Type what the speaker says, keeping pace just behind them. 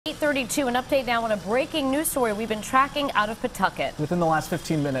7:32. An update now on a breaking news story we've been tracking out of Pawtucket. Within the last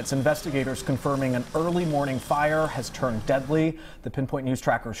 15 minutes, investigators confirming an early morning fire has turned deadly. The Pinpoint News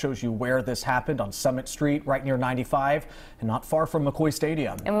Tracker shows you where this happened on Summit Street, right near 95, and not far from McCoy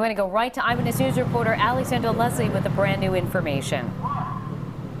Stadium. And we want to go right to Eyewitness News reporter Alexandra Leslie with the brand new information.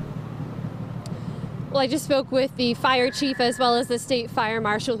 Well, I just spoke with the fire chief as well as the state fire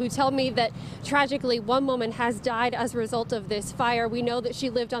marshal, who tell me that tragically one woman has died as a result of this fire. We know that she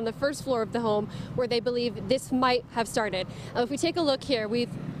lived on the first floor of the home where they believe this might have started. If we take a look here, we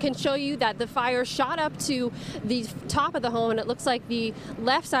can show you that the fire shot up to the top of the home, and it looks like the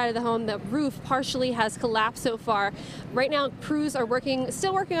left side of the home, the roof partially has collapsed so far. Right now, crews are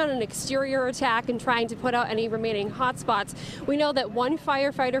still working on an exterior attack and trying to put out any remaining hot spots. We know that one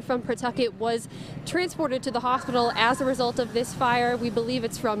firefighter from Pawtucket was transported to the hospital as a result of this fire. We believe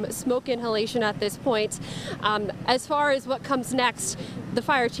it's from smoke inhalation at this point. As far as what comes next, the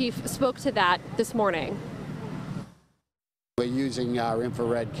fire chief spoke to that this morning. We're using our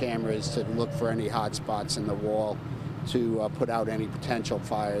infrared cameras to look for any hot spots in the wall to put out any potential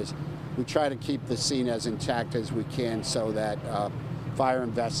fires. We try to keep the scene as intact as we can so that fire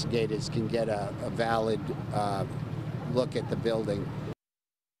investigators can get a valid look at the building.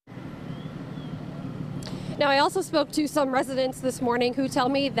 Now, I also spoke to some residents this morning who tell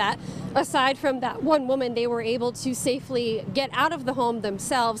me that aside from that one woman, they were able to safely get out of the home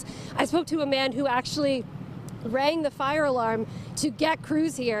themselves. I spoke to a man who actually rang the fire alarm to get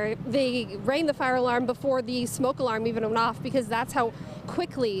crews here. They rang the fire alarm before the smoke alarm even went off because that's how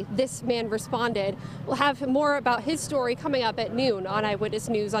quickly this man responded. We'll have more about his story coming up at noon on Eyewitness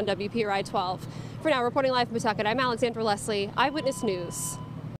News on WPRI 12. For now, reporting live from Pawtucket, I'm Alexandra Leslie, Eyewitness News.